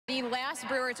The last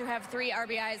Brewer to have 3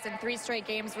 RBIs in 3 straight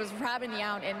games was Robin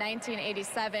Yount in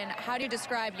 1987. How do you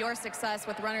describe your success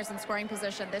with runners in scoring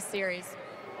position this series?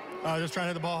 Just trying to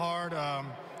hit the ball hard.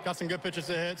 Got some good pitches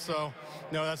to hit, so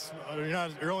you're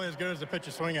only as good as the pitch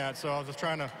you swing at. So I was just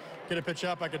trying to get a pitch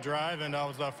up I could drive, and I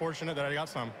was fortunate that I got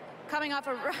some. Coming off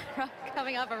a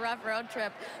rough road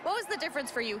trip, what was the difference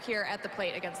for you here at the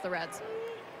plate against the Reds?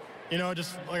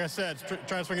 Just like I said,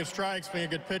 try to swing at strikes, swing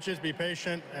at good pitches, be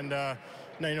patient, and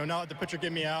not let the pitcher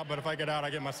get me out. But if I get out, I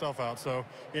get myself out. So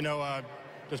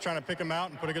just trying to pick him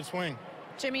out and put a good swing.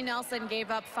 Jimmy Nelson gave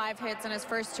up 5 hits in his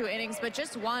first 2 innings, but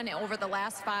just 1 over the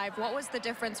last 5. What was the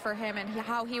difference for him and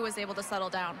how he was able to settle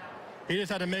down? He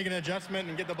just had to make an adjustment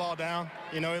and get the ball down.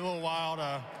 A little wild.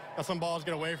 Got some balls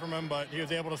get away from him, but he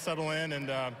was able to settle in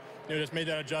and just made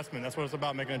that adjustment. That's what it's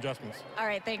about, making adjustments. All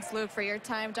right, thanks, Luke, for your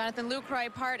time. Jonathan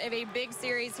Lucroy, part of a big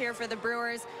series here for the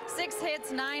Brewers. 6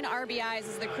 hits, 9 RBIs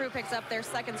as the crew picks up their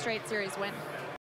 2nd straight series win.